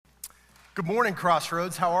Good morning,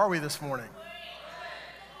 Crossroads. How are we this morning?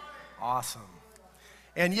 Awesome.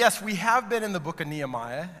 And yes, we have been in the book of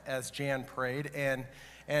Nehemiah, as Jan prayed, and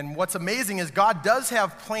what's amazing is God does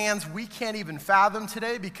have plans we can't even fathom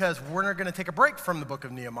today, because we're going to take a break from the book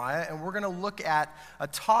of Nehemiah, and we're going to look at a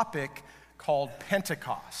topic called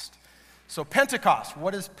Pentecost. So Pentecost,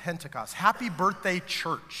 what is Pentecost? Happy birthday,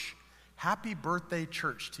 church. Happy birthday,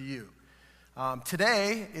 church, to you.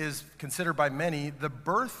 Today is considered by many the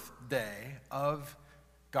birthday of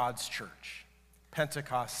God's church,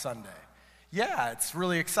 Pentecost Sunday. Yeah, it's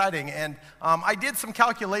really exciting. And I did some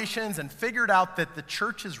calculations and figured out that the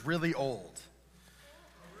church is really old.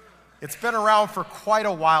 It's been around for quite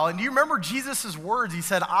a while. And do you remember Jesus' words? He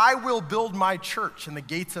said, "I will build my church, and the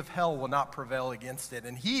gates of hell will not prevail against it."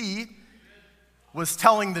 And he was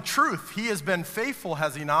telling the truth. He has been faithful,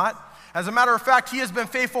 has he not? As a matter of fact, he has been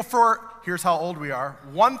faithful for, here's how old we are,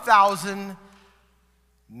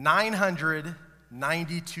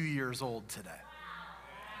 1,992 years old today.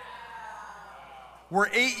 We're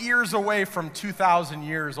 8 years away from 2,000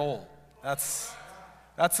 years old. That's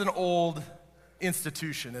an old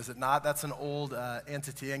institution, is it not? That's an old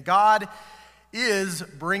entity. And God is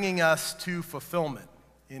bringing us to fulfillment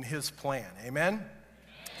in his plan. Amen?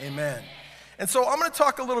 Amen. And so I'm going to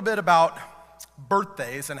talk a little bit about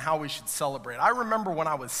birthdays and how we should celebrate. I remember when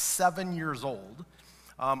I was 7 years old,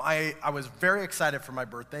 I was very excited for my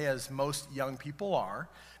birthday, as most young people are,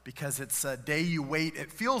 because it's a day you wait,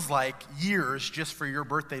 it feels like years just for your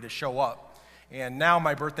birthday to show up. And now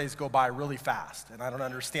my birthdays go by really fast, and I don't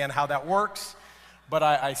understand how that works, but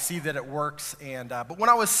I see that it works. But when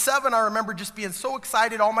I was 7, I remember just being so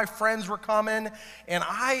excited. All my friends were coming, and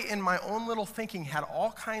I, in my own little thinking, had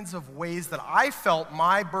all kinds of ways that I felt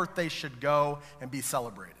my birthday should go and be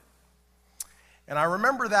celebrated. And I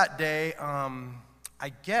remember that day, I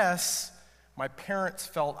guess my parents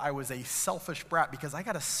felt I was a selfish brat because I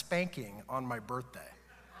got a spanking on my birthday.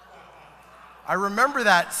 I remember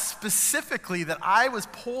that specifically, that I was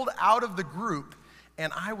pulled out of the group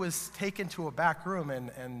and I was taken to a back room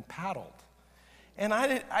and paddled. And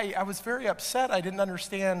I was very upset. I didn't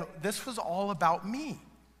understand. This was all about me.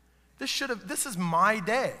 This is my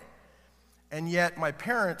day. And yet my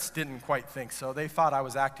parents didn't quite think so. They thought I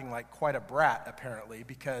was acting like quite a brat, apparently,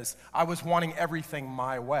 because I was wanting everything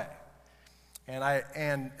my way.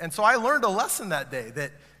 And so I learned a lesson that day,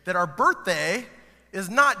 that our birthday is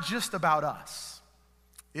not just about us,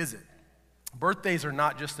 is it? Birthdays are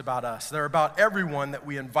not just about us. They're about everyone that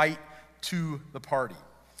we invite to the party.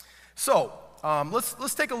 So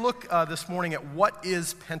let's take a look this morning at what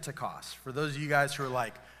is Pentecost. For those of you guys who are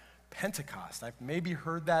like, Pentecost, I've maybe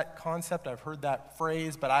heard that concept, I've heard that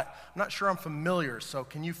phrase, but I'm not sure I'm familiar, so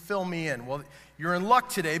can you fill me in? Well, you're in luck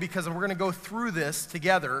today, because we're going to go through this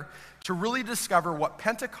together to really discover what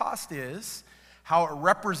Pentecost is, how it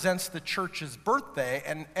represents the church's birthday,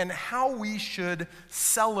 and how we should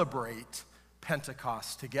celebrate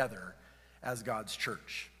Pentecost together as God's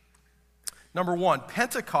church. Number one,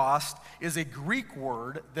 Pentecost is a Greek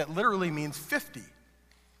word that literally means 50.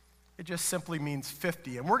 It just simply means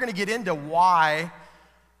 50. And we're going to get into why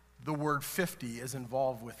the word 50 is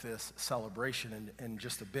involved with this celebration in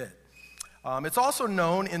just a bit. It's also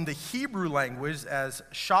known in the Hebrew language as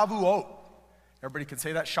Shavuot. Everybody can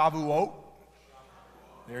say that, Shavuot?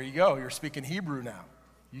 There you go. You're speaking Hebrew now.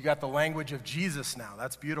 You got the language of Jesus now.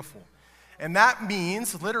 That's beautiful. And that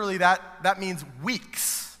means, literally, that means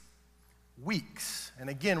weeks. Weeks. And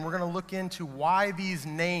again, we're going to look into why these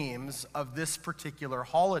names of this particular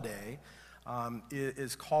holiday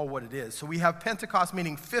is called what it is. So we have Pentecost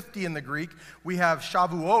meaning 50 in the Greek. We have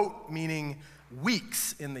Shavuot meaning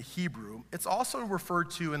weeks in the Hebrew. It's also referred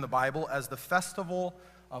to in the Bible as the festival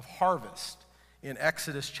of harvest in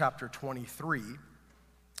Exodus chapter 23.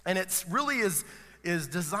 And it really is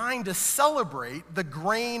designed to celebrate the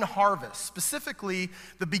grain harvest, specifically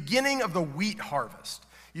the beginning of the wheat harvest.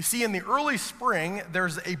 You see, in the early spring,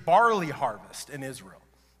 there's a barley harvest in Israel.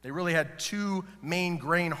 They really had two main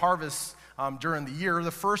grain harvests during the year.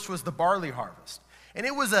 The first was the barley harvest. And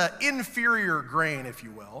it was an inferior grain, if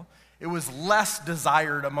you will. It was less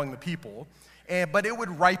desired among the people, but it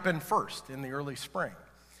would ripen first in the early spring.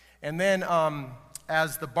 And then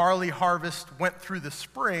as the barley harvest went through the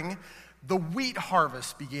spring, the wheat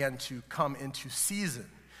harvest began to come into season.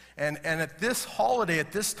 And at this holiday,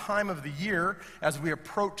 at this time of the year, as we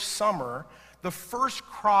approach summer, the first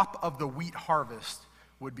crop of the wheat harvest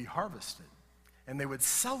would be harvested. And they would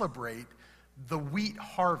celebrate the wheat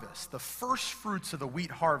harvest, the first fruits of the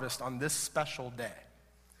wheat harvest on this special day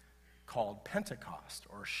called Pentecost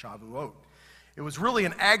or Shavuot. It was really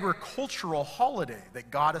an agricultural holiday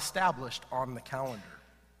that God established on the calendar.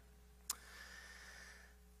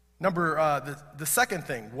 The second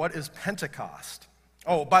thing, what is Pentecost?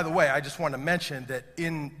 Oh, by the way, I just want to mention that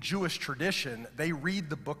in Jewish tradition, they read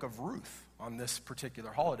the book of Ruth on this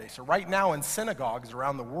particular holiday. So right now in synagogues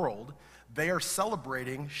around the world, they are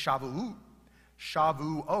celebrating Shavuot,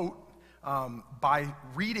 by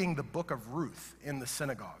reading the book of Ruth in the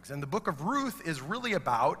synagogues. And the book of Ruth is really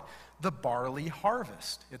about the barley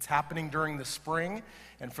harvest. It's happening during the spring,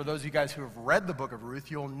 and for those of you guys who have read the book of Ruth,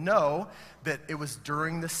 you'll know that it was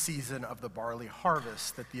during the season of the barley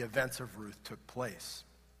harvest that the events of Ruth took place.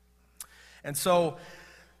 And so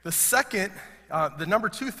the number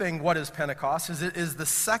two thing, what is Pentecost, is it is the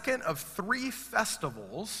second of three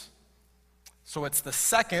festivals. So it's the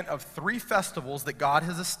second of three festivals that God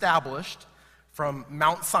has established from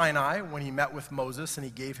Mount Sinai when he met with Moses and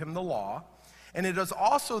he gave him the law. And it is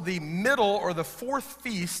also the middle or the fourth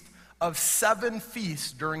feast of 7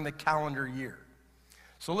 feasts during the calendar year.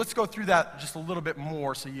 So let's go through that just a little bit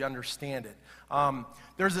more so you understand it.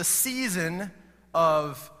 There's a season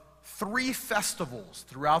of 3 festivals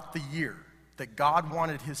throughout the year that God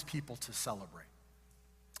wanted his people to celebrate.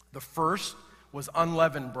 The first was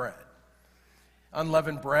unleavened bread.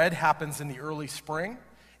 Unleavened bread happens in the early spring,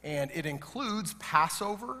 and it includes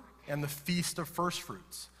Passover and the Feast of First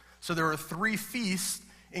Fruits. So there are 3 feasts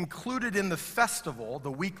included in the festival,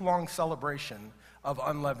 the week-long celebration of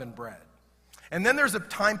unleavened bread. And then there's a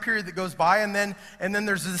time period that goes by, and then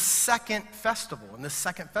there's this second festival. And this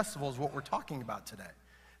second festival is what we're talking about today.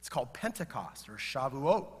 It's called Pentecost or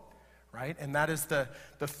Shavuot, right? And that is the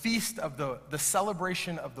feast of the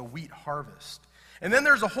celebration of the wheat harvest. And then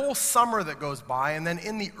there's a whole summer that goes by, and then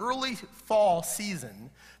in the early fall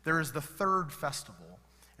season, there is the third festival.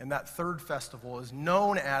 And that third festival is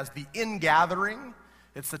known as the ingathering.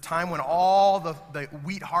 It's the time when all the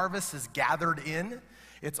wheat harvest is gathered in.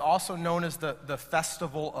 It's also known as the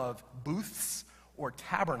festival of booths or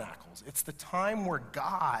tabernacles. It's the time where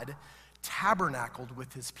God tabernacled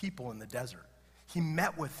with his people in the desert. He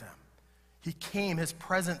met with them. He came, his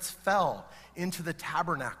presence fell into the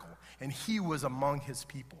tabernacle, and he was among his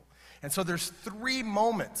people. And so there's 3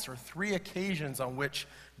 moments or 3 occasions on which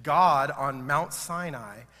God on Mount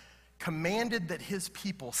Sinai commanded that his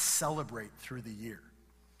people celebrate through the year.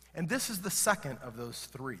 And this is the second of those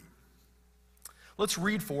 3. Let's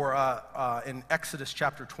read in Exodus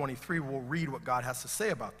chapter 23, we'll read what God has to say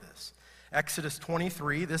about this. Exodus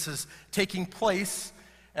 23, this is taking place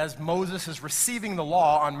as Moses is receiving the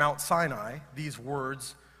law on Mount Sinai. These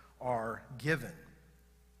words are given.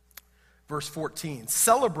 Verse 14,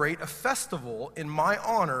 celebrate a festival in my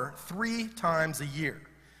honor 3 times a year.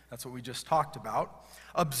 That's what we just talked about.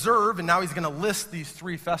 Observe, and now he's going to list these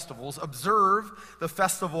 3 festivals. Observe the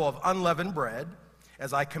festival of unleavened bread,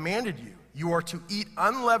 as I commanded you. You are to eat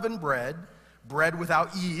unleavened bread, bread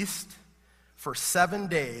without yeast, for 7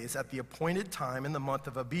 days at the appointed time in the month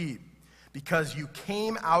of Abib, because you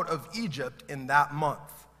came out of Egypt in that month.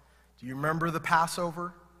 Do you remember the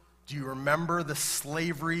Passover? Do you remember the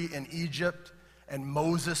slavery in Egypt? And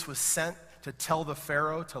Moses was sent to tell the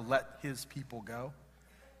Pharaoh to let his people go.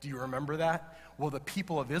 Do you remember that? Well, the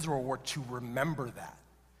people of Israel were to remember that.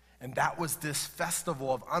 And that was this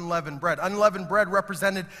festival of unleavened bread. Unleavened bread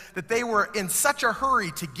represented that they were in such a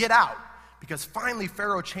hurry to get out because finally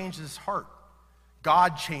Pharaoh changed his heart.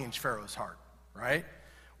 God changed Pharaoh's heart, right?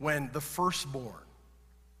 When the firstborn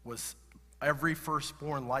every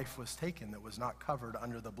firstborn life was taken that was not covered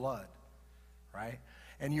under the blood, right?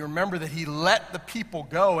 And you remember that he let the people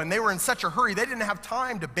go, and they were in such a hurry, they didn't have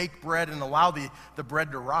time to bake bread and allow the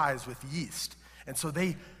bread to rise with yeast. And so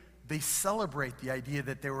they celebrate the idea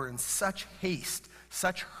that they were in such haste,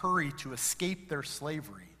 such hurry to escape their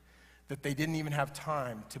slavery, that they didn't even have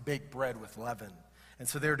time to bake bread with leaven. And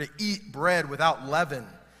so they're to eat bread without leaven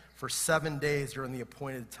for 7 days during the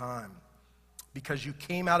appointed time. Because you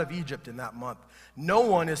came out of Egypt in that month. No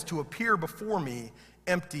one is to appear before me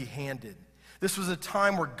empty-handed. This was a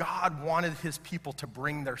time where God wanted his people to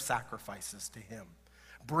bring their sacrifices to him,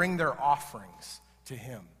 bring their offerings to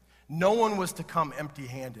him. No one was to come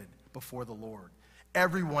empty-handed before the Lord.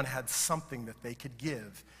 Everyone had something that they could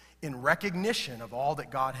give in recognition of all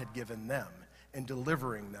that God had given them in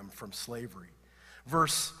delivering them from slavery.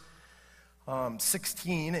 Verse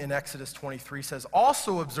 16 in Exodus 23 says,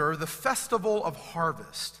 also observe the festival of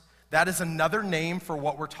harvest. That is another name for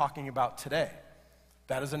what we're talking about today.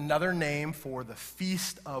 That is another name for the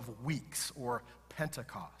Feast of Weeks, or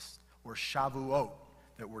Pentecost, or Shavuot,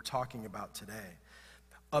 that we're talking about today.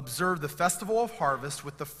 Observe the festival of harvest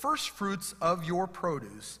with the first fruits of your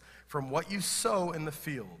produce from what you sow in the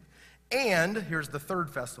field. And, here's the third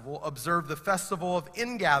festival, observe the festival of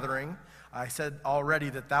ingathering I said already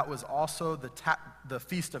that was also the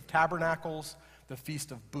Feast of Tabernacles, the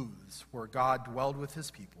Feast of Booths, where God dwelled with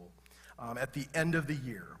his people at the end of the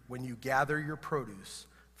year when you gather your produce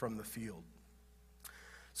from the field.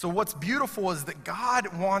 So what's beautiful is that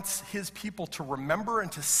God wants his people to remember and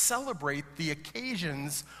to celebrate the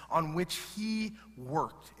occasions on which he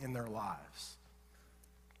worked in their lives.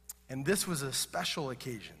 And this was a special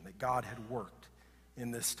occasion that God had worked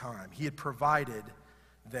in this time. He had provided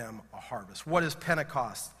them a harvest. What is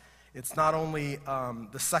Pentecost? It's not only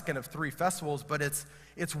the second of three festivals, but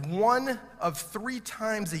it's one of 3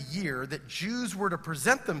 times a year that Jews were to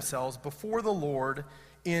present themselves before the Lord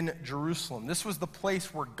in Jerusalem. This was the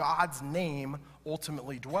place where God's name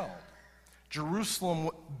ultimately dwelled.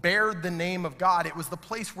 Jerusalem bared the name of God. It was the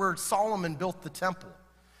place where Solomon built the temple.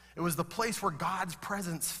 It was the place where God's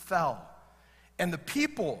presence fell. And the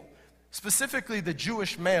people, specifically the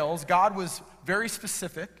Jewish males, God was very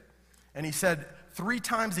specific, and he said, 3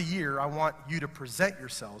 times a year, I want you to present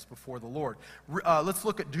yourselves before the Lord. Let's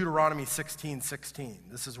look at Deuteronomy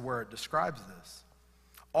 16:16. This is where it describes this.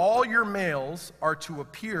 All your males are to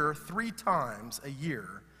appear 3 times a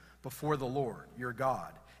year before the Lord, your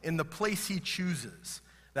God, in the place he chooses.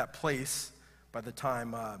 That place, by the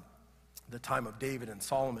time of David and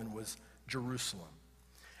Solomon, was Jerusalem.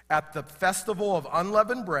 At the festival of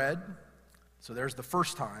unleavened bread, so there's the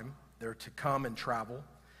first time they're to come and travel.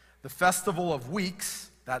 The festival of weeks,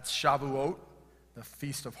 that's Shavuot, the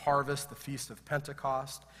feast of harvest, the feast of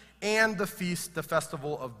Pentecost, and the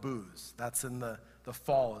festival of booths. That's in the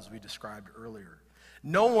fall, as we described earlier.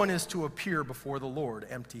 No one is to appear before the Lord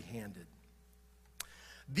empty-handed.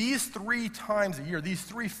 These 3 times a year, these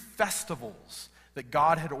 3 festivals that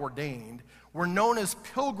God had ordained were known as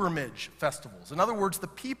pilgrimage festivals. In other words, the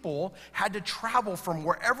people had to travel from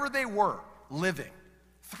wherever they were living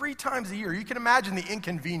 3 times a year. You can imagine the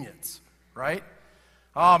inconvenience, right?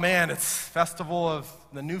 Oh man, it's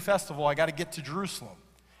the new festival, I got to get to Jerusalem.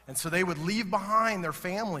 And so they would leave behind their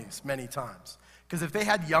families many times. Because if they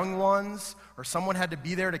had young ones or someone had to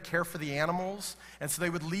be there to care for the animals, and so they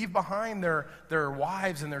would leave behind their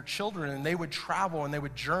wives and their children, and they would travel and they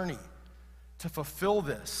would journey to fulfill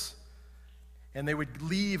this. And they would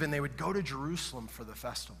leave and they would go to Jerusalem for the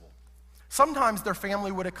festival. Sometimes their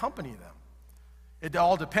family would accompany them. It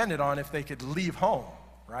all depended on if they could leave home,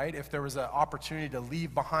 right? If there was an opportunity to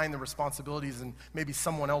leave behind the responsibilities in maybe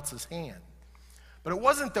someone else's hand. But it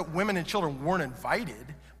wasn't that women and children weren't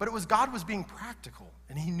invited, but it was God was being practical.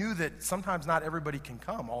 And he knew that sometimes not everybody can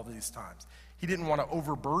come all these times. He didn't want to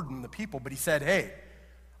overburden the people, but he said, hey,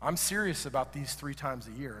 I'm serious about these 3 times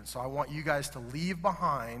a year. And so I want you guys to leave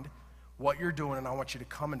behind what you're doing, and I want you to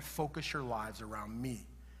come and focus your lives around me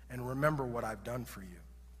and remember what I've done for you.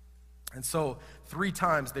 And so 3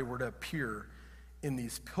 times they were to appear in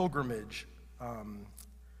these pilgrimage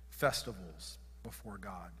festivals before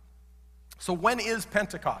God. So when is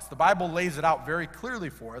Pentecost? The Bible lays it out very clearly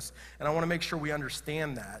for us, and I want to make sure we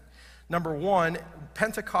understand that. Number 1,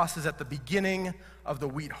 Pentecost is at the beginning of the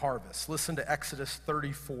wheat harvest. Listen to Exodus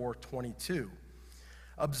 34:22.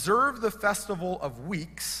 Observe the festival of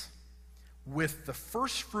weeks with the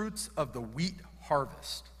first fruits of the wheat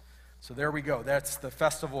harvest. So there we go. That's the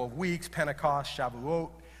festival of weeks, Pentecost, Shavuot.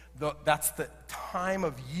 That's the time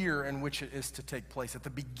of year in which it is to take place, at the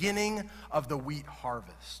beginning of the wheat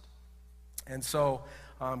harvest. And so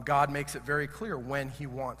God makes it very clear when he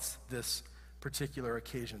wants this particular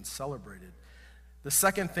occasion celebrated. The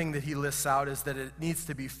second thing that he lists out is that it needs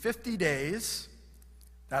to be 50 days.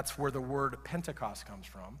 That's where the word Pentecost comes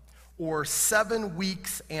from. Or 7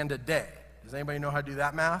 weeks and a day. Does anybody know how to do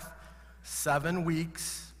that math? 7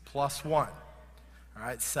 weeks plus 1. All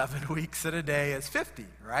right, 7 weeks and a day is 50,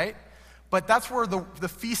 right? But that's where the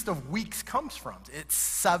Feast of Weeks comes from. It's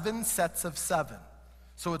 7 sets of 7.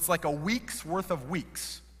 So it's like a week's worth of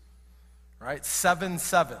weeks, right? 7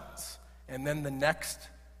 sevens. And then the next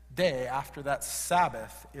day after that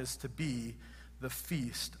Sabbath is to be the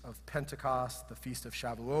Feast of Pentecost, the Feast of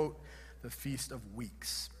Shavuot, the Feast of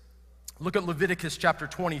Weeks. Look at Leviticus chapter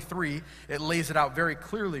 23. It lays it out very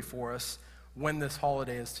clearly for us when this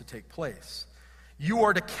holiday is to take place. You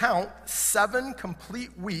are to count 7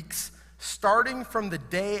 complete weeks starting from the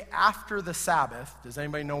day after the Sabbath. Does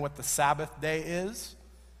anybody know what the Sabbath day is?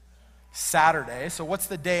 Saturday. So what's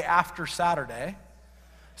the day after Saturday?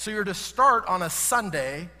 So you're to start on a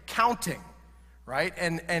Sunday counting, right?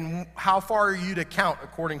 And how far are you to count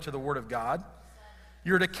according to the Word of God?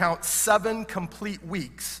 You're to count 7 complete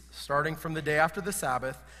weeks, starting from the day after the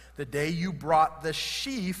Sabbath, the day you brought the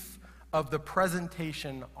sheaf of the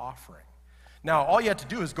presentation offering. Now, all you have to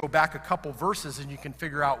do is go back a couple verses and you can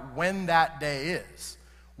figure out when that day is.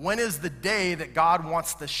 When is the day that God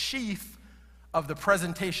wants the sheaf of the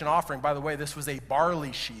presentation offering? By the way, this was a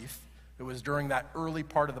barley sheaf. It was during that early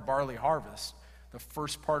part of the barley harvest, the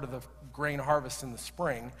first part of the grain harvest in the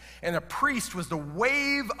spring. And a priest was to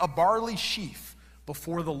wave a barley sheaf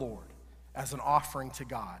before the Lord as an offering to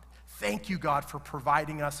God. Thank you, God, for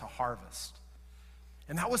providing us a harvest.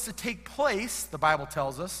 And that was to take place, the Bible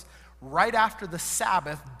tells us, right after the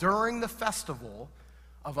Sabbath during the festival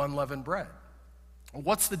of unleavened bread.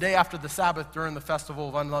 What's the day after the Sabbath during the festival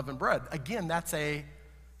of unleavened bread? Again, that's a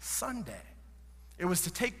Sunday. It was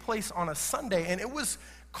to take place on a Sunday, and it was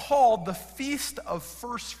called the Feast of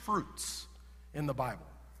First Fruits in the Bible.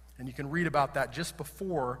 And you can read about that just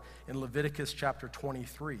before in Leviticus chapter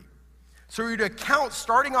 23. So you're to count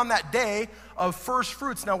starting on that day of first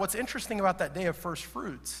fruits. Now, what's interesting about that day of first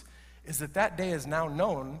fruits is that that day is now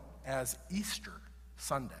known as Easter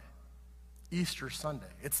Sunday. Easter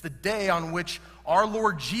Sunday. It's the day on which our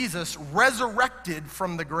Lord Jesus resurrected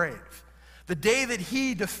from the grave. The day that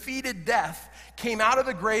he defeated death, came out of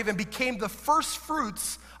the grave, and became the first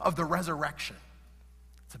fruits of the resurrection.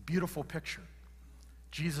 It's a beautiful picture.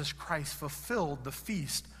 Jesus Christ fulfilled the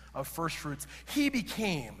feast of first fruits. He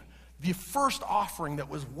became the first offering that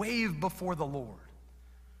was waved before the Lord,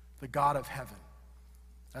 the God of heaven,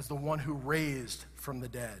 as the one who raised from the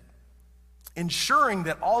dead, ensuring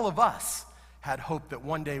that all of us had hope that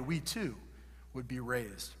one day we too would be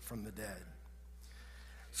raised from the dead.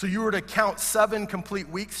 So you were to count 7 complete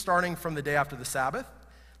weeks starting from the day after the Sabbath,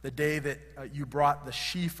 the day that you brought the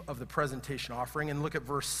sheaf of the presentation offering. And look at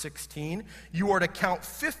verse 16. You are to count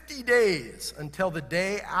 50 days until the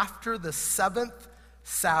day after the 7th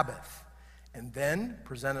Sabbath, and then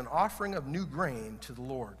present an offering of new grain to the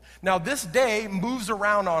Lord. Now, this day moves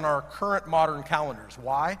around on our current modern calendars.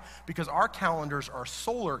 Why? Because our calendars are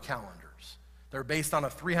solar calendars. They're based on a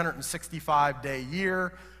 365-day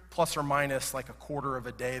year, plus or minus like a quarter of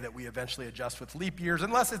a day that we eventually adjust with leap years,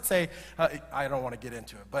 unless it's I don't want to get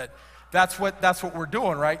into it, but that's what we're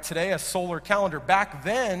doing, right? Today, a solar calendar. Back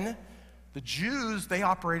then, the Jews, they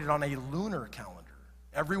operated on a lunar calendar.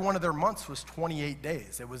 Every one of their months was 28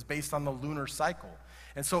 days. It was based on the lunar cycle.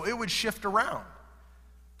 And so it would shift around.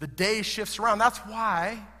 The day shifts around. That's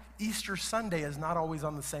why Easter Sunday is not always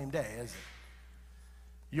on the same day, is it?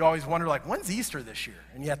 You always wonder, like, when's Easter this year?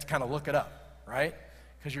 And you have to kind of look it up, right?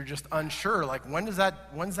 Because you're just unsure, like, when's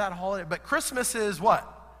that holiday? But Christmas is what?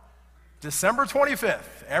 December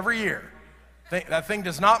 25th, every year. That thing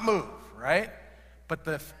does not move, right? But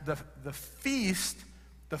the feast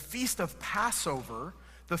of Passover,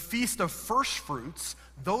 the feast of first fruits,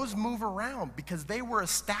 those move around because they were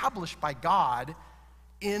established by God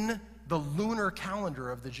in the lunar calendar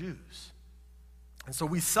of the Jews. And so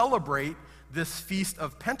we celebrate this feast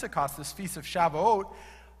of Pentecost, this feast of Shavuot,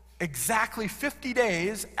 exactly 50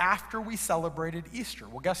 days after we celebrated Easter.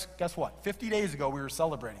 Well, guess what? 50 days ago, we were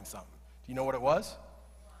celebrating something. Do you know what it was?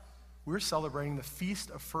 We were celebrating the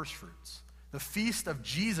Feast of First Fruits, the feast of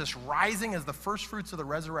Jesus rising as the first fruits of the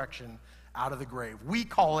resurrection out of the grave. We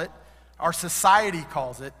call it, our society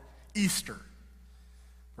calls it, Easter.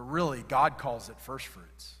 But really, God calls it first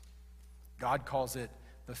fruits. God calls it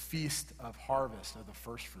the Feast of Harvest of the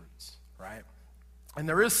first fruits, right? And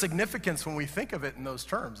there is significance when we think of it in those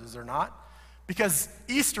terms, is there not? Because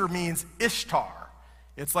Easter means Ishtar.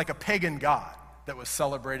 It's like a pagan god that was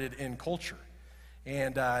celebrated in culture.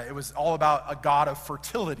 And it was all about a god of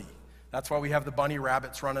fertility. That's why we have the bunny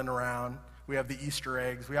rabbits running around. We have the Easter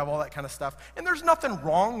eggs. We have all that kind of stuff. And there's nothing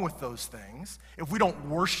wrong with those things if we don't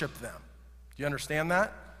worship them. Do you understand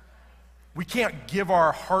that? We can't give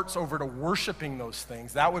our hearts over to worshiping those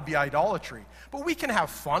things. That would be idolatry. But we can have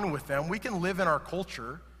fun with them. We can live in our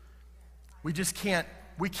culture. We just can't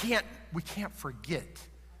forget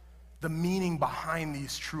the meaning behind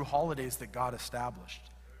these true holidays that God established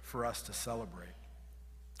for us to celebrate.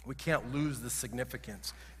 We can't lose the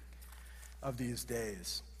significance of these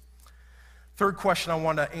days. Third question I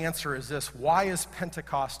want to answer is this: why is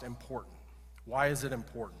Pentecost important? Why is it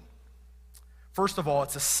important? First of all,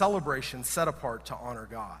 it's a celebration set apart to honor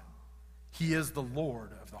God. He is the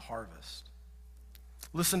Lord of the harvest.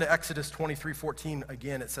 Listen to Exodus 23:14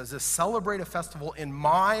 again. It says this: celebrate a festival in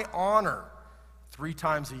my honor 3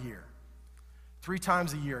 times a year. 3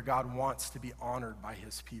 times a year, God wants to be honored by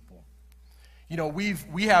his people. You know, we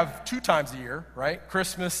have 2 times a year, right?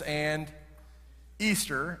 Christmas and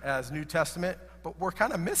Easter as New Testament, but we're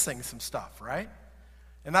kind of missing some stuff, right?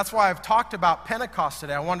 And that's why I've talked about Pentecost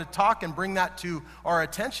today. I wanted to talk and bring that to our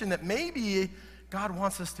attention, that maybe God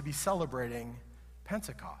wants us to be celebrating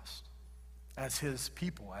Pentecost as his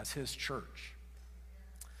people, as his church.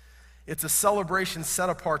 It's a celebration set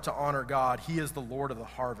apart to honor God. He is the Lord of the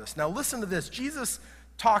harvest. Now listen to this. Jesus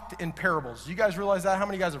talked in parables. Do you guys realize that? How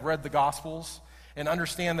many of you guys have read the Gospels and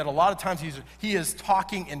understand that a lot of times he is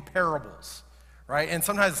talking in parables, right? And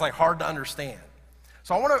sometimes it's like hard to understand.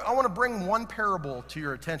 So I want to bring one parable to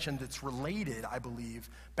your attention that's related, I believe,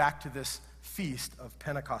 back to this feast of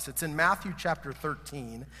Pentecost. It's in Matthew chapter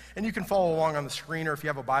 13, and you can follow along on the screen, or if you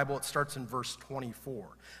have a Bible, it starts in verse 24.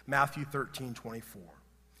 Matthew 13:24.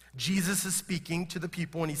 Jesus is speaking to the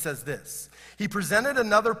people, and he says this. He presented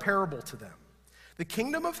another parable to them. The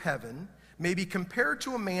kingdom of heaven may be compared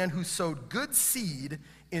to a man who sowed good seed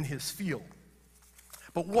in his field.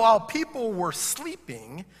 But while people were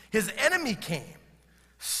sleeping, his enemy came,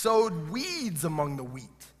 sowed weeds among the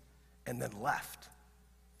wheat, and then left.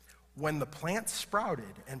 When the plant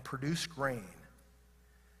sprouted and produced grain,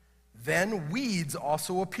 then weeds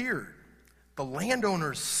also appeared. The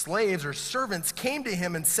landowner's slaves or servants came to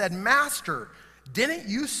him and said, "Master, didn't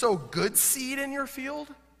you sow good seed in your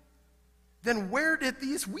field? Then where did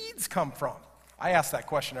these weeds come from?" I ask that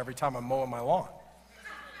question every time I'm mowing my lawn.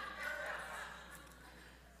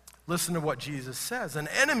 Listen to what Jesus says. "An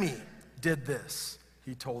enemy did this,"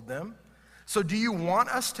 he told them. "So do you want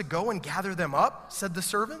us to go and gather them up?" said the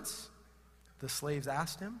servants. The slaves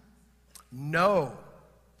asked him. "No,"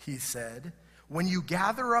 he said. "When you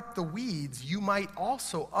gather up the weeds, you might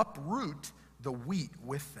also uproot the wheat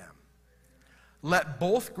with them. Let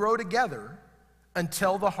both grow together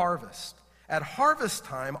until the harvest. At harvest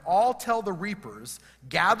time, I'll tell the reapers,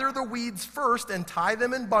 gather the weeds first and tie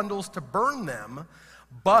them in bundles to burn them,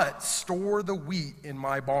 but store the wheat in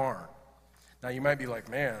my barn." Now you might be like,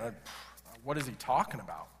 man, what is he talking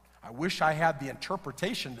about? I wish I had the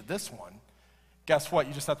interpretation to this one. Guess what?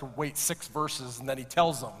 You just have to wait 6 verses and then he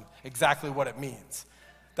tells them exactly what it means.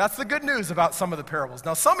 That's the good news about some of the parables.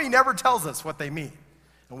 Now, some he never tells us what they mean.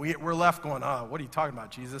 And we're left going, what are you talking about,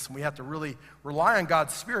 Jesus? And we have to really rely on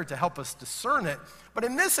God's Spirit to help us discern it. But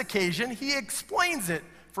in this occasion, he explains it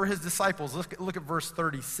for his disciples. Look at verse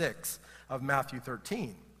 36 of Matthew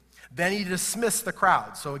 13. Then he dismissed the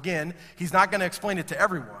crowd. So again, he's not going to explain it to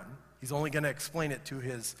everyone. He's only going to explain it to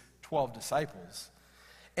his 12 disciples.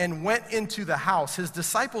 And went into the house. His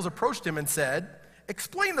disciples approached him and said,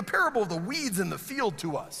 "Explain the parable of the weeds in the field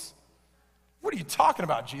to us." "What are you talking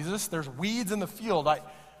about, Jesus? There's weeds in the field. I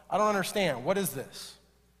don't understand. What is this?"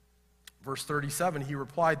 Verse 37, he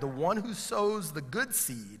replied, "The one who sows the good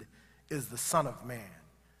seed is the Son of Man."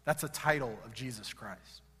 That's a title of Jesus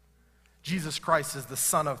Christ. Jesus Christ is the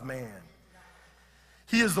Son of Man.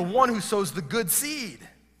 He is the one who sows the good seed.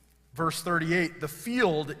 Verse 38, the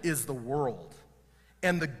field is the world.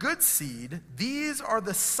 And the good seed, these are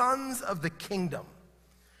the sons of the kingdom.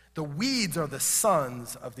 The weeds are the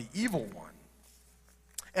sons of the evil one.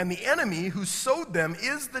 And the enemy who sowed them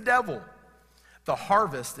is the devil. The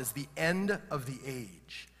harvest is the end of the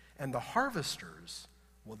age, and the harvesters,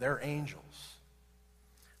 well, they're angels.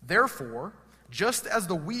 Therefore, just as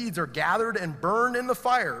the weeds are gathered and burned in the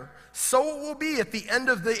fire, so it will be at the end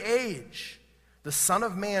of the age. The Son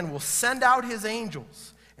of Man will send out his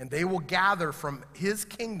angels, and they will gather from his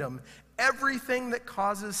kingdom everything that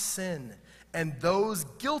causes sin and those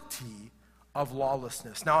guilty of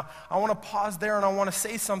lawlessness. Now, I want to pause there and I want to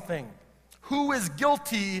say something. Who is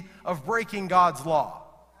guilty of breaking God's law?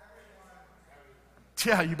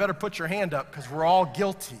 Yeah, you better put your hand up because we're all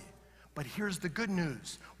guilty. But here's the good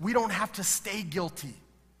news. We don't have to stay guilty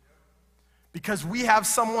because we have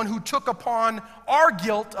someone who took upon our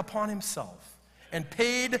guilt upon himself and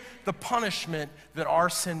paid the punishment that our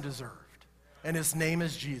sin deserved. And his name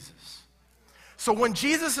is Jesus. So when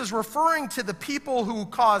Jesus is referring to the people who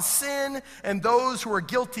cause sin and those who are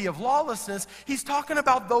guilty of lawlessness, he's talking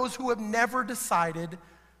about those who have never decided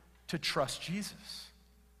to trust Jesus,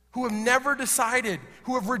 who have never decided,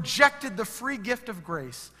 who have rejected the free gift of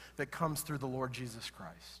grace that comes through the Lord Jesus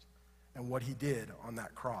Christ and what he did on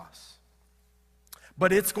that cross.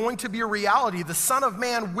 But it's going to be a reality. The Son of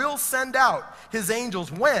Man will send out his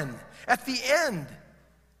angels. When? At the end.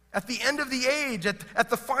 At the end of the age, at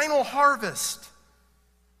the final harvest.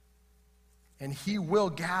 And he will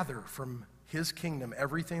gather from his kingdom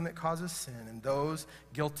everything that causes sin and those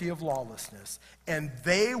guilty of lawlessness. And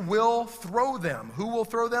they will throw them. Who will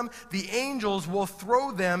throw them? The angels will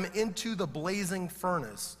throw them into the blazing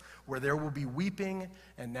furnace where there will be weeping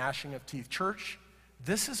and gnashing of teeth. Church,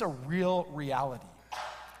 this is a real reality.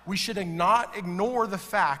 We should not ignore the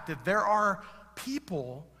fact that there are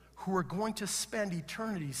people who are going to spend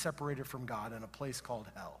eternity separated from God in a place called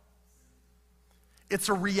hell. It's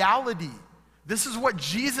a reality. This is what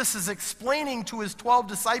Jesus is explaining to his 12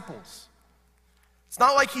 disciples. It's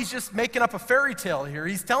not like he's just making up a fairy tale here.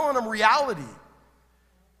 He's telling them reality.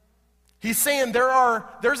 He's saying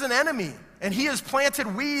there's an enemy, and he has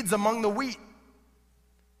planted weeds among the wheat.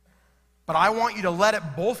 But I want you to let it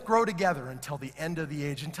both grow together until the end of the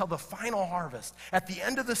age, until the final harvest. At the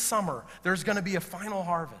end of the summer, there's going to be a final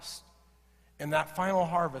harvest. And that final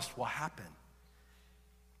harvest will happen.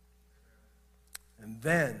 And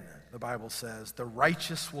then, the Bible says, the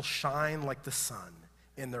righteous will shine like the sun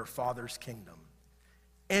in their Father's kingdom.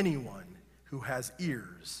 Anyone who has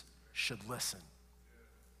ears should listen.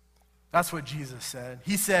 That's what Jesus said.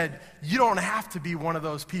 He said, you don't have to be one of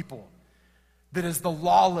those people that is the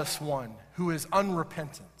lawless one who is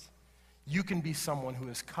unrepentant. You can be someone who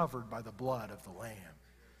is covered by the blood of the Lamb.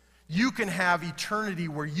 You can have eternity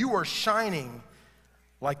where you are shining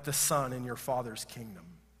like the sun in your Father's kingdom.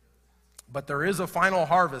 But there is a final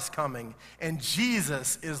harvest coming, and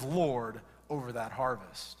Jesus is Lord over that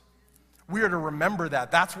harvest. We are to remember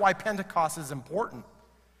that. That's why Pentecost is important.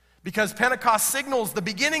 Because Pentecost signals the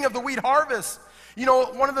beginning of the wheat harvest. You know,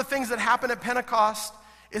 one of the things that happened at Pentecost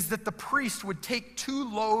is that the priest would take 2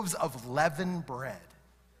 loaves of leavened bread.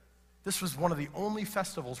 This was one of the only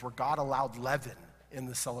festivals where God allowed leaven in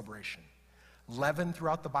the celebration. Leaven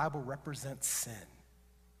throughout the Bible represents sin.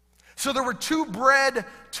 So there were 2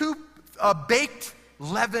 baked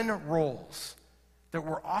leaven rolls that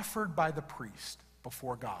were offered by the priest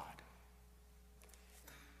before God.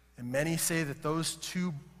 And many say that those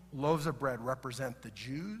 2 loaves of bread represent the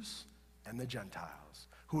Jews and the Gentiles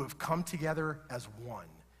who have come together as one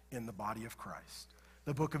in the body of Christ.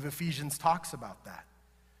 The book of Ephesians talks about that.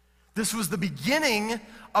 This was the beginning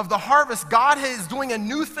of the harvest. God is doing a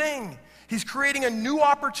new thing. He's creating a new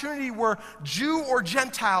opportunity where Jew or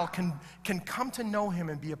Gentile can come to know him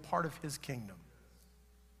and be a part of his kingdom.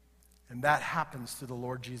 And that happens through the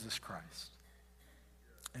Lord Jesus Christ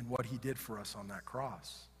and what he did for us on that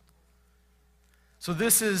cross. So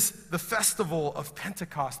this is the festival of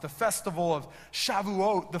Pentecost, the festival of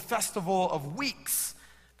Shavuot, the festival of weeks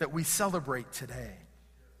that we celebrate today.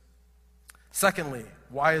 Secondly,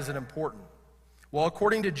 why is it important? Well,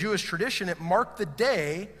 according to Jewish tradition, it marked the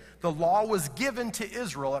day the law was given to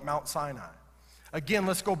Israel at Mount Sinai. Again,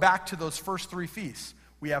 let's go back to those first 3 feasts.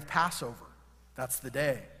 We have Passover. That's the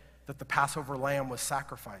day that the Passover lamb was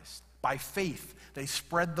sacrificed. By faith, they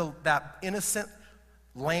spread that innocent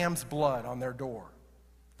lamb's blood on their door,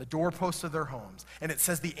 the doorposts of their homes. And it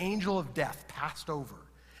says the angel of death passed over.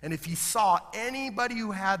 And if he saw anybody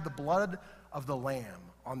who had the blood of the lamb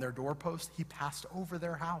on their doorpost, he passed over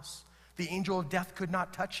their house. The angel of death could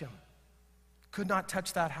not touch him, could not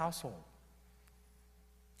touch that household.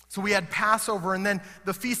 So we had Passover, and then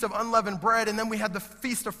the Feast of Unleavened Bread, and then we had the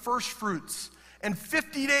Feast of First Fruits. And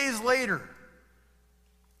 50 days later,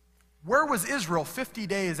 where was Israel 50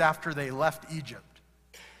 days after they left Egypt?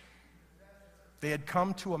 They had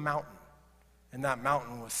come to a mountain, and that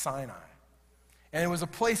mountain was Sinai. And it was a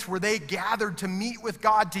place where they gathered to meet with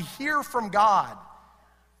God, to hear from God.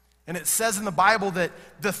 And it says in the Bible that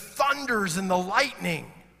the thunders and the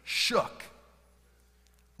lightning shook.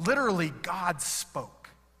 Literally, God spoke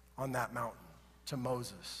on that mountain to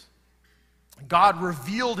Moses. God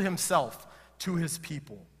revealed himself to his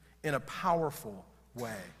people in a powerful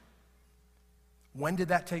way. When did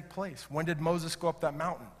that take place? When did Moses go up that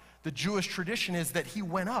mountain? The Jewish tradition is that he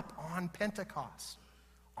went up on Pentecost,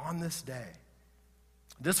 on this day.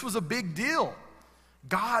 This was a big deal.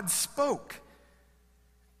 God spoke.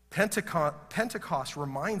 Pentecost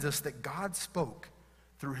reminds us that God spoke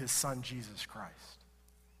through his Son, Jesus Christ.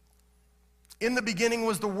 In the beginning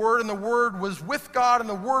was the Word, and the Word was with God, and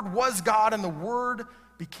the Word was God, and the Word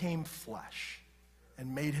became flesh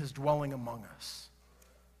and made his dwelling among us.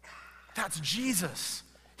 That's Jesus.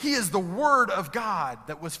 He is the Word of God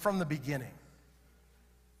that was from the beginning.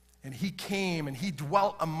 And he came and he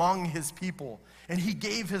dwelt among his people, and he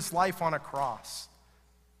gave his life on a cross.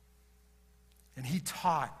 And he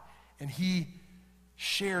taught and he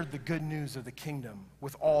shared the good news of the kingdom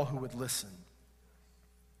with all who would listen.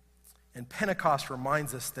 And Pentecost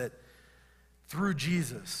reminds us that through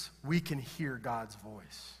Jesus, we can hear God's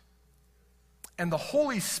voice. And the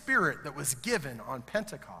Holy Spirit that was given on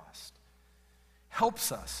Pentecost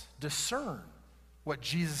helps us discern what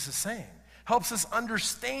Jesus is saying, helps us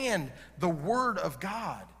understand the Word of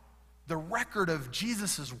God, the record of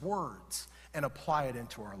Jesus' words, and apply it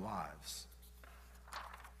into our lives.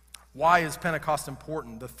 Why is Pentecost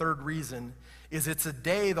important? The third reason is it's a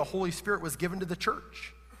day the Holy Spirit was given to the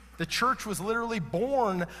church. The church was literally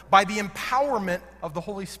born by the empowerment of the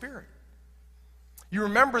Holy Spirit. You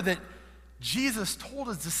remember that Jesus told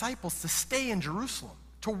his disciples to stay in Jerusalem,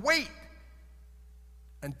 to wait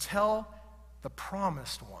until the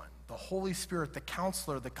promised one, the Holy Spirit, the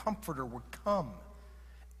counselor, the comforter would come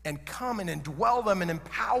and indwell them and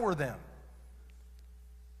empower them.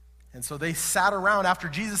 And so they sat around after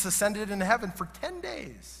Jesus ascended into heaven for 10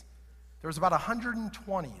 days. There was about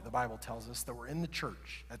 120, the Bible tells us, that were in the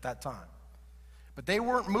church at that time. But they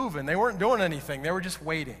weren't moving. They weren't doing anything. They were just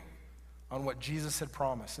waiting on what Jesus had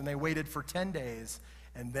promised. And they waited for 10 days,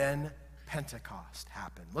 and then Pentecost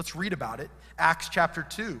happened. Let's read about it. Acts chapter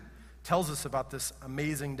 2 tells us about this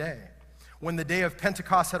amazing day. When the day of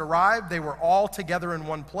Pentecost had arrived, they were all together in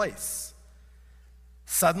one place.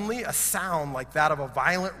 Suddenly, a sound like that of a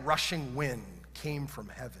violent rushing wind came from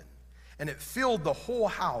heaven, and it filled the whole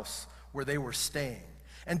house where they were staying.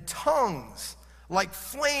 And tongues, like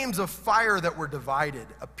flames of fire that were divided,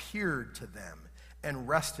 appeared to them and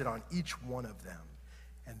rested on each one of them.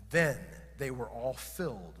 And then they were all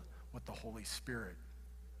filled with the Holy Spirit.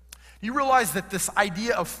 You realize that this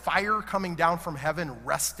idea of fire coming down from heaven,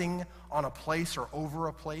 resting on a place or over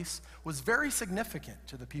a place, was very significant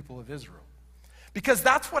to the people of Israel. Because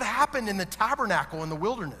that's what happened in the tabernacle in the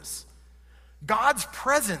wilderness. God's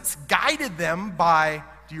presence guided them by,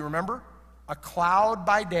 do you remember? A cloud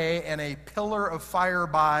by day and a pillar of fire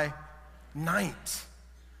by night.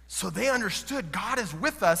 So they understood God is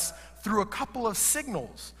with us through a couple of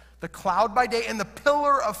signals. The cloud by day and the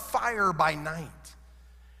pillar of fire by night.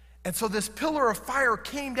 And so this pillar of fire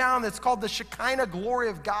came down, it's called the Shekinah glory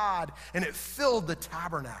of God, and it filled the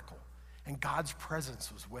tabernacle. And God's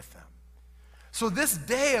presence was with them. So this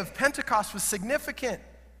day of Pentecost was significant.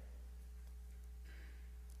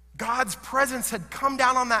 God's presence had come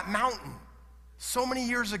down on that mountain so many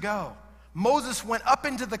years ago. Moses went up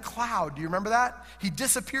into the cloud. Do you remember that? He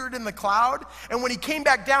disappeared in the cloud, and when he came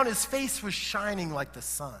back down, his face was shining like the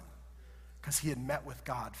sun because he had met with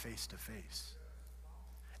God face to face.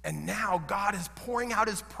 And now God is pouring out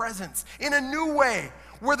his presence in a new way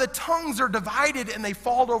where the tongues are divided and they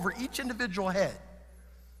fall over each individual head.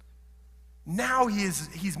 Now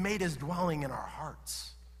he's made his dwelling in our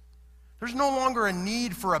hearts. There's no longer a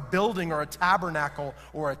need for a building or a tabernacle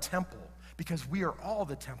or a temple because we are all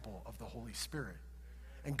the temple of the Holy Spirit.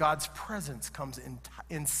 And God's presence comes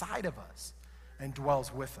inside of us and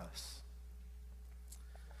dwells with us.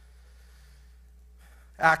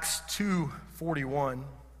 Acts 2:41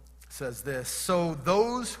 says this, so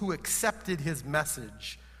those who accepted his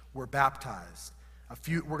message were baptized.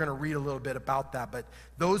 We're going to read a little bit about that, but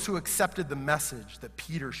those who accepted the message that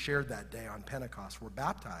Peter shared that day on Pentecost were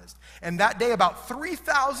baptized. And that day, about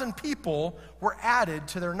 3,000 people were added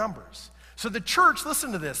to their numbers. So the church,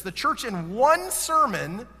 listen to this, the church in one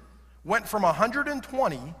sermon went from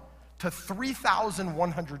 120 to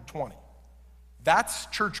 3,120. That's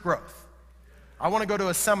church growth. I want to go to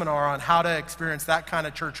a seminar on how to experience that kind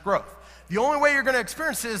of church growth. The only way you're going to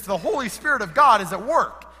experience it is the Holy Spirit of God is at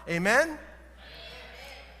work. Amen?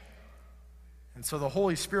 And so the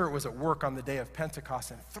Holy Spirit was at work on the day of Pentecost,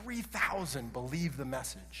 and 3,000 believed the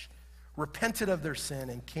message, repented of their sin,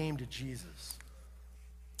 and came to Jesus.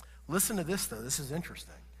 Listen to this, though. This is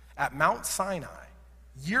interesting. At Mount Sinai,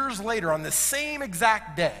 years later, on the same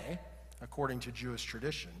exact day, according to Jewish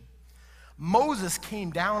tradition, Moses came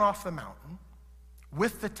down off the mountain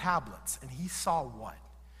with the tablets, and he saw what?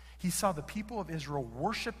 He saw the people of Israel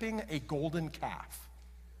worshiping a golden calf.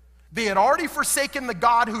 They had already forsaken the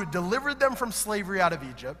God who had delivered them from slavery out of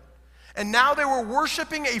Egypt, and now they were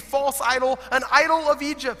worshiping a false idol, an idol of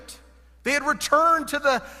Egypt. They had returned to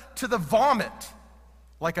the vomit,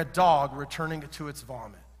 like a dog returning to its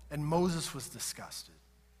vomit. And Moses was disgusted.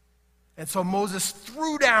 And so Moses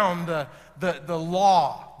threw down the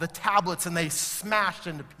law, the tablets, and they smashed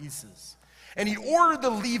into pieces. And he ordered the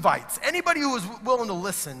Levites, anybody who was willing to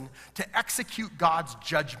listen, to execute God's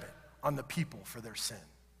judgment on the people for their sin.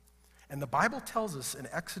 And the Bible tells us in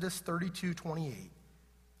Exodus 32:28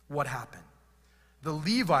 what happened. The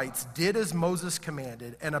Levites did as Moses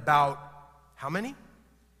commanded, and about, how many?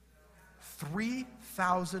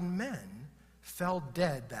 3,000 men fell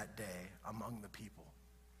dead that day among the people.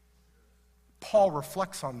 Paul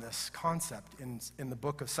reflects on this concept in the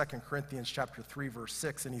book of 2 Corinthians chapter 3, verse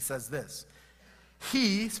 6, and he says this,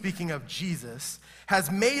 he, speaking of Jesus,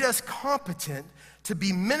 has made us competent to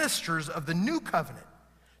be ministers of the new covenant,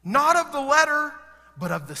 not of the letter,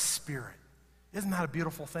 but of the Spirit. Isn't that a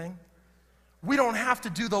beautiful thing? We don't have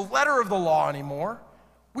to do the letter of the law anymore.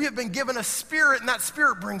 We have been given a spirit, and that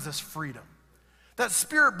spirit brings us freedom. That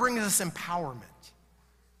spirit brings us empowerment.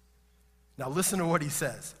 Now listen to what he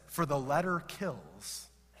says. For the letter kills,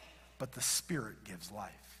 but the Spirit gives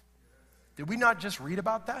life. Did we not just read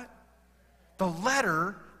about that? The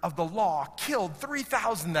letter of the law killed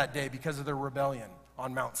 3,000 that day because of their rebellion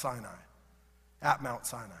on Mount Sinai. at Mount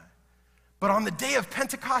Sinai. But on the day of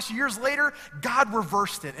Pentecost, years later, God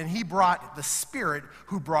reversed it, and he brought the Spirit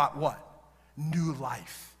who brought what? New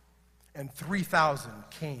life. And 3,000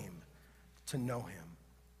 came to know him.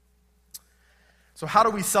 So how do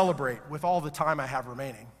we celebrate with all the time I have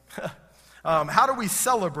remaining? How do we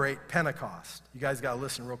celebrate Pentecost? You guys got to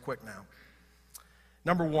listen real quick now.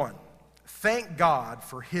 Number one, thank God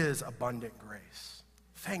for his abundant grace.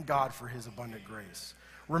 Thank God for his abundant grace.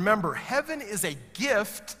 Remember, heaven is a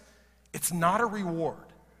gift. It's not a reward.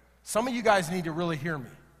 Some of you guys need to really hear me.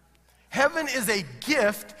 Heaven is a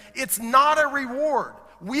gift. It's not a reward.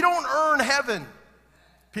 We don't earn heaven,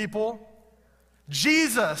 people.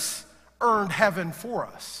 Jesus earned heaven for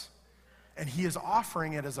us. And he is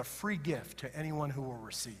offering it as a free gift to anyone who will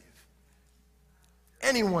receive.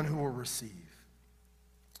 Anyone who will receive.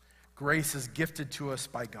 Grace is gifted to us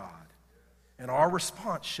by God. And our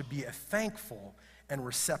response should be a thankful and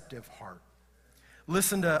receptive heart.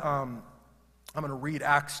 Listen to, I'm going to read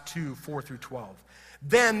Acts 2, 4 through 12.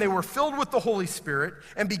 Then they were filled with the Holy Spirit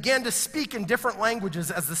and began to speak in different languages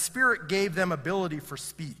as the Spirit gave them ability for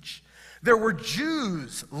speech. There were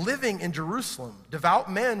Jews living in Jerusalem,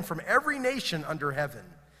 devout men from every nation under heaven.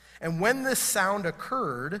 And when this sound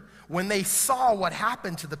occurred, when they saw what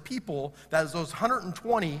happened to the people, that is those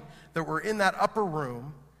 120 that were in that upper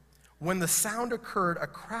room, when the sound occurred, a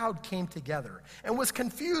crowd came together and was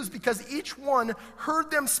confused because each one heard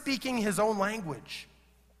them speaking his own language.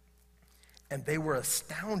 And they were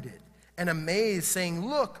astounded and amazed, saying,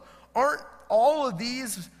 "Look, aren't all of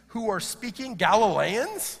these who are speaking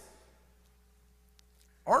Galileans?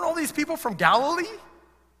 Aren't all these people from Galilee?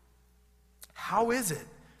 How is it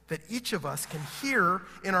that each of us can hear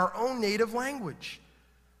in our own native language?"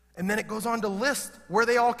 And then it goes on to list where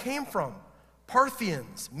they all came from.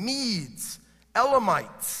 Parthians, Medes,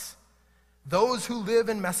 Elamites, those who live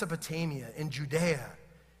in Mesopotamia, in Judea,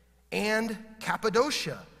 and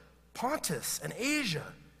Cappadocia, Pontus and Asia,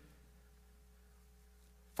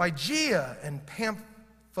 Phrygia and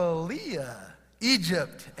Pamphylia,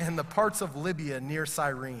 Egypt, and the parts of Libya near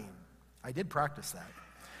Cyrene. I did practice that.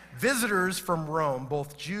 Visitors from Rome,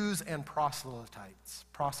 both Jews and proselytes,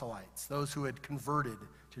 those who had converted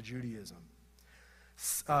to Judaism.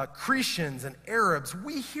 Cretians and Arabs,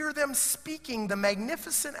 we hear them speaking the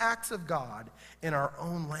magnificent acts of God in our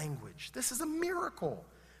own language. This is a miracle.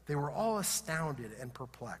 They were all astounded and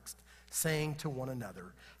perplexed, saying to one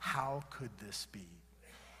another, "How could this be?"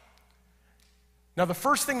 Now, the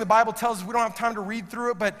first thing the Bible tells us, we don't have time to read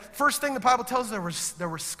through it, but first thing the Bible tells us, there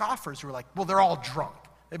were scoffers who were like, well, they're all drunk.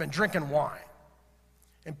 They've been drinking wine.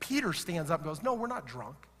 And Peter stands up and goes, no, we're not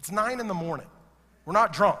drunk. It's 9 a.m. We're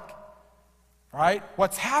not drunk. All right?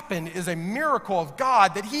 What's happened is a miracle of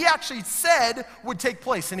God that he actually said would take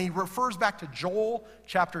place. And he refers back to Joel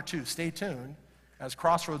chapter 2. Stay tuned. As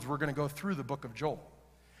Crossroads, we're going to go through the book of Joel.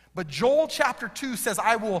 But Joel chapter 2 says,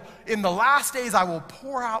 in the last days, I will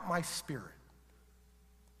pour out my Spirit.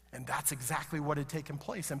 And that's exactly what had taken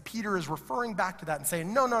place. And Peter is referring back to that and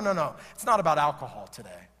saying, no. It's not about alcohol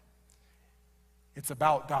today. It's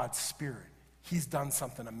about God's Spirit. He's done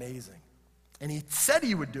something amazing. And he said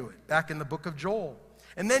he would do it back in the book of Joel.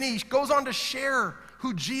 And then he goes on to share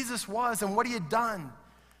who Jesus was and what he had done.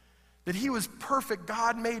 That he was perfect,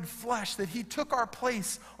 God made flesh, that he took our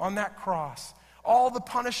place on that cross. All the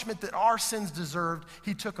punishment that our sins deserved,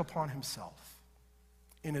 he took upon himself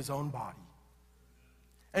in his own body.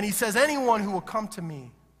 And he says, anyone who will come to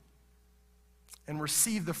me and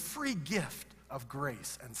receive the free gift of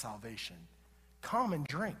grace and salvation, come and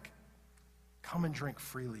drink. Come and drink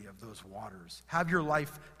freely of those waters. Have your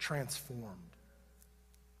life transformed.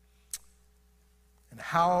 And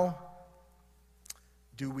how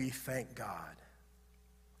do we thank God?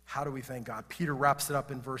 How do we thank God? Peter wraps it up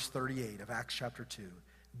in verse 38 of Acts chapter 2.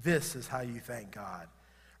 This is how you thank God.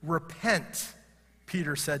 Repent,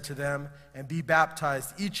 Peter said to them, and be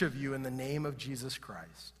baptized, each of you, in the name of Jesus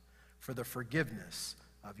Christ, for the forgiveness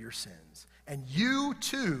of your sins. And you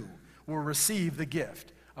too will receive the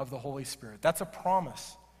gift of the Holy Spirit. That's a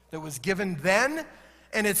promise that was given then,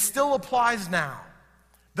 and it still applies now.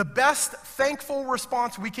 The best thankful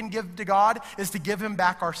response we can give to God is to give him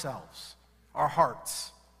back ourselves, our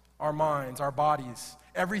hearts, our minds, our bodies,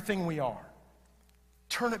 everything we are.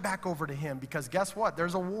 Turn it back over to him, because guess what?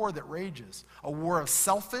 There's a war that rages, a war of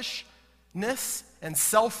selfishness and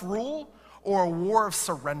self-rule, or a war of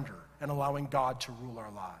surrender and allowing God to rule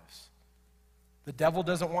our lives. The devil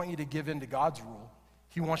doesn't want you to give in to God's rule.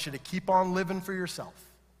 He wants you to keep on living for yourself.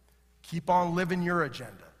 Keep on living your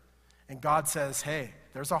agenda. And God says, hey,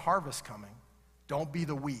 there's a harvest coming. Don't be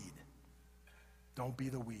the weed. Don't be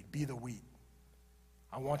the weed. Be the wheat.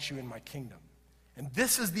 I want you in my kingdom. And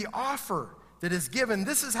this is the offer that is given.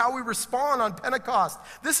 This is how we respond on Pentecost.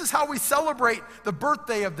 This is how we celebrate the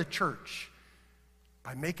birthday of the church,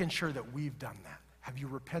 by making sure that we've done that. Have you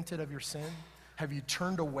repented of your sin? Have you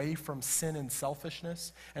turned away from sin and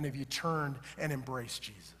selfishness? And have you turned and embraced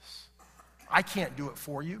Jesus? I can't do it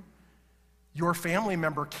for you. Your family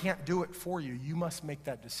member can't do it for you. You must make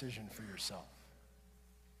that decision for yourself.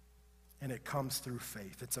 And it comes through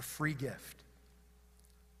faith. It's a free gift,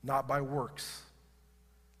 not by works,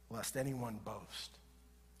 lest anyone boast.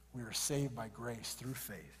 We are saved by grace through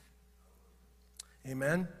faith.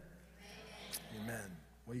 Amen? Amen.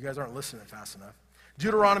 Well, you guys aren't listening fast enough.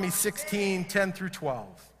 Deuteronomy 16, 10 through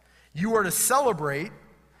 12. You are to celebrate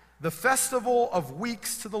the festival of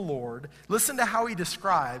weeks to the Lord. Listen to how he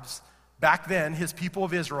describes, back then, his people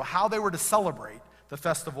of Israel, how they were to celebrate the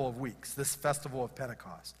festival of weeks, this festival of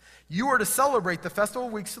Pentecost. You are to celebrate the festival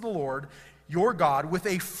of weeks to the Lord, your God, with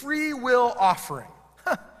a free will offering.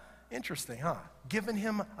 Interesting, huh? Giving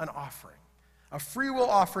him an offering. A free will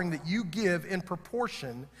offering that you give in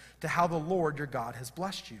proportion to how the Lord your God has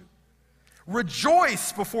blessed you.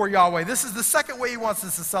 Rejoice before Yahweh. This is the second way he wants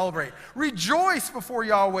us to celebrate. Rejoice before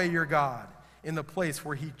Yahweh your God in the place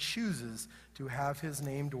where he chooses to have his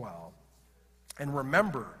name dwell. And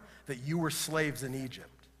remember that you were slaves in Egypt.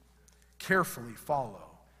 Carefully follow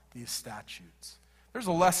these statutes. There's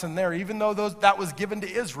a lesson there. Even though that was given to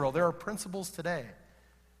Israel, there are principles today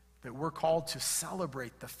that we're called to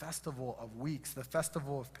celebrate the festival of weeks, the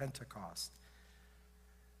festival of Pentecost,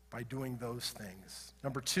 by doing those things.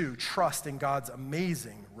 Number 2, trust in God's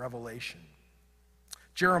amazing revelation.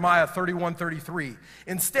 Jeremiah 31:33.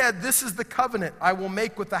 Instead, this is the covenant I will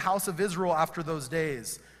make with the house of Israel after those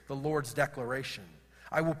days, the Lord's declaration.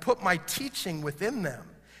 I will put my teaching within them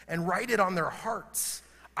and write it on their hearts.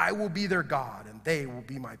 I will be their God, and they will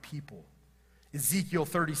be my people. Ezekiel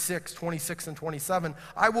 36:26 and 27.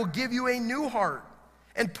 I will give you a new heart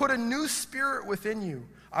and put a new spirit within you.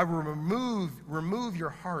 I will remove your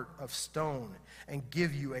heart of stone and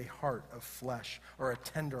give you a heart of flesh, or a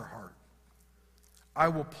tender heart. I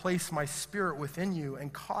will place my spirit within you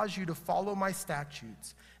and cause you to follow my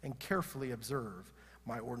statutes and carefully observe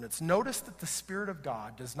my ordinance. Notice that the Spirit of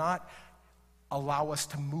God does not allow us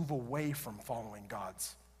to move away from following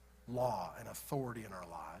God's law and authority in our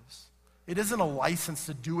lives. It isn't a license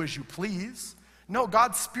to do as you please. No,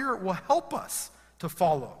 God's Spirit will help us to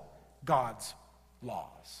follow God's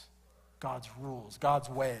laws, God's rules, God's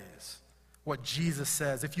ways. What Jesus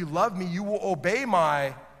says, if you love me, you will obey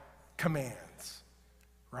my commands,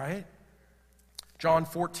 right? John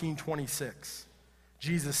 14:26.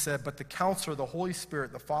 Jesus said, but the Counselor, the Holy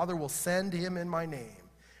Spirit, the Father will send him in my name,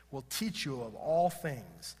 will teach you of all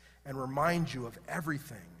things and remind you of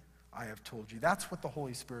everything I have told you. That's what the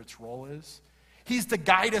Holy Spirit's role is. He's to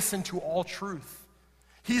guide us into all truth.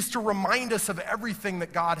 He's to remind us of everything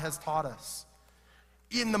that God has taught us.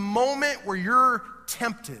 In the moment where you're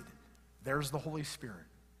tempted, there's the Holy Spirit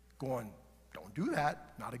going, don't do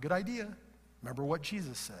that, not a good idea. Remember what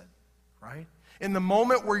Jesus said, right? In the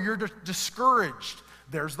moment where you're discouraged,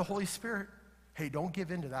 there's the Holy Spirit. Hey, don't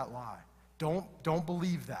give in to that lie. Don't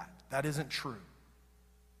believe that. That isn't true.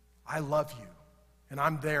 I love you, and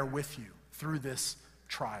I'm there with you through this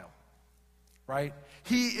trial, right?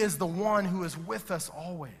 He is the one who is with us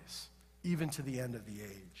always, even to the end of the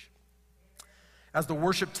age. As the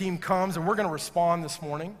worship team comes, and we're going to respond this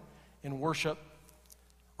morning in worship,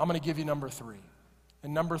 I'm going to give you number 3.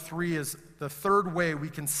 And number 3 is the third way we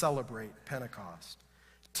can celebrate Pentecost.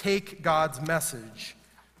 Take God's message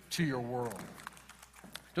to your world.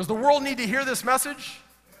 Does the world need to hear this message?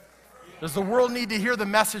 Does the world need to hear the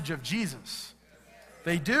message of Jesus?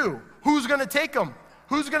 They do. Who's going to take them?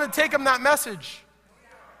 Who's going to take them that message?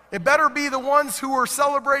 It better be the ones who are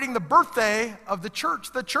celebrating the birthday of the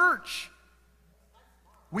church, the church.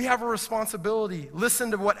 We have a responsibility.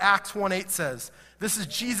 Listen to what Acts 1:8 says. This is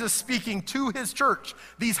Jesus speaking to his church,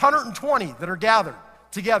 these 120 that are gathered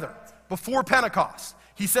together before Pentecost.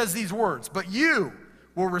 He says these words, but you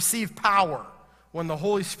will receive power when the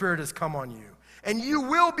Holy Spirit has come on you. And you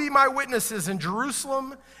will be my witnesses in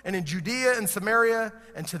Jerusalem and in Judea and Samaria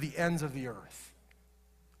and to the ends of the earth.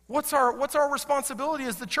 What's our responsibility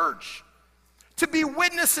as the church? To be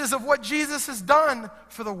witnesses of what Jesus has done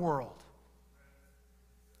for the world.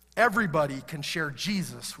 Everybody can share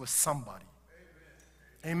Jesus with somebody.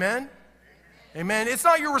 Amen? Amen. It's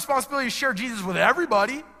not your responsibility to share Jesus with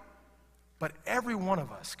everybody, but every one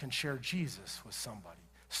of us can share Jesus with somebody.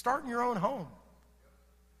 Start in your own home.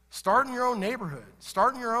 Start in your own neighborhood.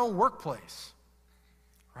 Start in your own workplace.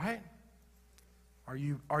 Right? Are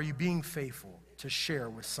you being faithful to share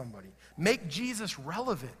with somebody? Make Jesus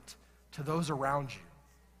relevant to those around you?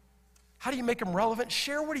 How do you make him relevant?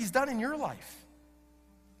 Share what he's done in your life.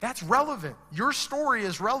 That's relevant. Your story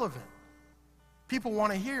is relevant. People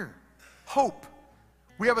want to hear. Hope.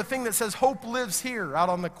 We have a thing that says hope lives here out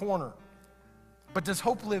on the corner. But does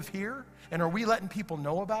hope live here? And are we letting people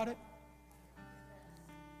know about it?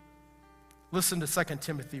 Listen to 2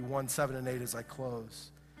 Timothy 1, 7 and 8 as I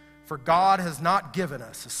close. For God has not given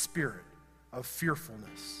us a spirit of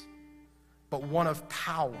fearfulness, but one of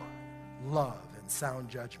power, love, and sound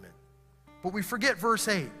judgment. But we forget verse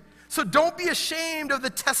 8. So don't be ashamed of the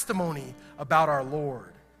testimony about our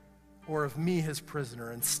Lord or of me, his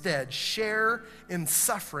prisoner. Instead, share in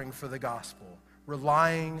suffering for the gospel,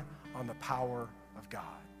 relying on the power of God.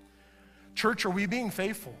 Church, are we being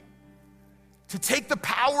faithful to take the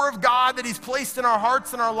power of God that he's placed in our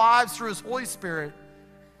hearts and our lives through his Holy Spirit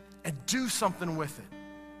and do something with it?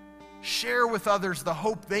 Share with others the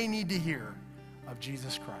hope they need to hear of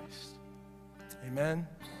Jesus Christ. Amen.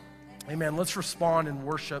 Amen. Let's respond in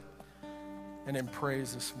worship and in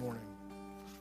praise this morning.